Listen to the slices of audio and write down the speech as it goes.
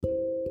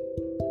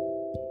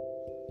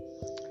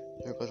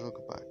Hey guys,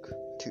 welcome back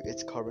to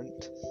It's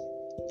Current.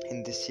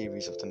 In this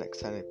series of the next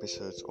 10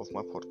 episodes of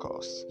my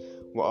podcast,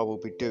 what I will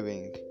be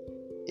doing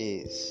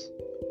is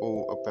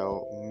all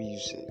about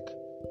music,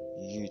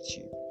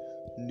 YouTube,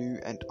 new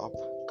and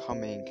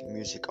upcoming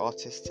music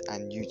artists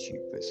and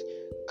YouTubers,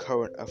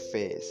 current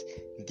affairs.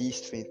 These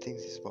three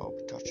things is what I'll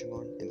be touching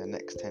on in the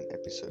next 10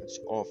 episodes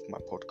of my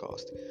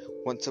podcast,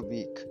 once a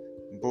week,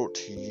 brought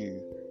to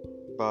you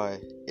by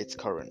It's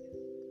Current.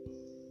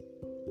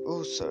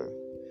 Also,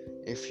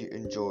 if you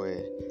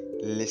enjoy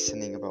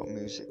listening about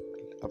music,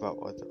 about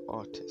other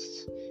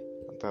artists,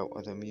 about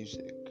other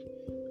music,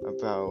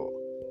 about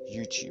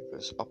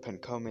YouTubers, up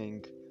and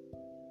coming,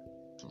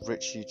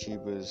 rich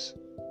YouTubers,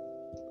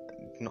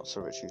 not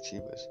so rich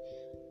YouTubers,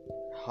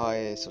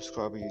 high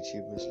subscriber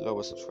YouTubers,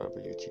 lower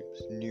subscriber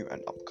YouTubers, new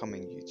and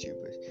upcoming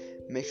YouTubers,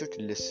 make sure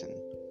to listen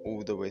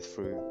all the way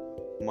through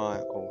my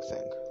whole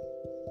thing.